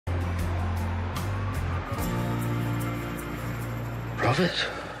Robert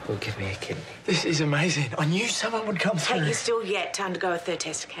will give me a kidney. This is amazing. I knew someone would come through. Hey, you're still yet to undergo a third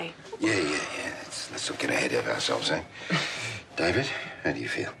test, okay? Yeah. Let's not get ahead of ourselves, eh? David, how do you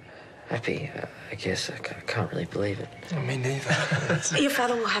feel? Happy, I guess. I can't really believe it. Me neither. Your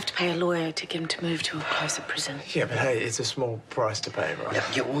father will have to pay a lawyer to get him to move to a closer prison. Yeah, but hey, it's a small price to pay, right?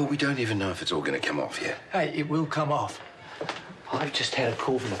 Yeah, well, we don't even know if it's all going to come off yet. Hey, it will come off. I've just had a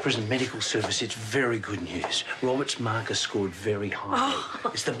call from the prison medical service. It's very good news. Robert's marker scored very high.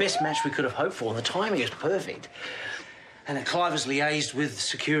 Oh. It's the best match we could have hoped for, and the timing is perfect. And that Clive has liaised with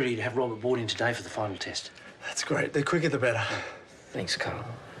security to have Robert brought in today for the final test. That's great. The quicker, the better. Thanks, Karl.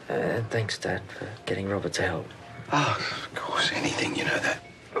 And thanks, Dad, for getting Robert to help. Oh, of course, anything, you know that.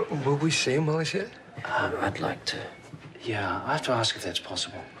 Will we see him while he's here? I'd like to. Yeah, I have to ask if that's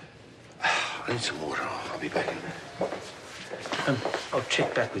possible. I need some water. I'll be back in a minute. I'll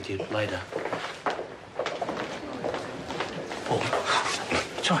check back with you later. Oh,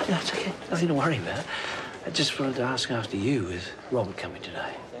 sorry, no, it's okay. Nothing to worry about. I just wanted to ask after you with Robert coming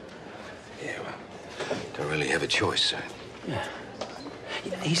today. Yeah, well, don't really have a choice, so... Yeah.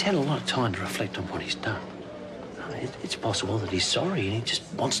 He's had a lot of time to reflect on what he's done. It's possible that he's sorry and he just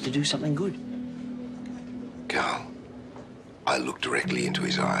wants to do something good. Karl, I looked directly into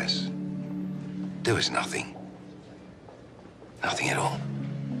his eyes. There was nothing. Nothing at all.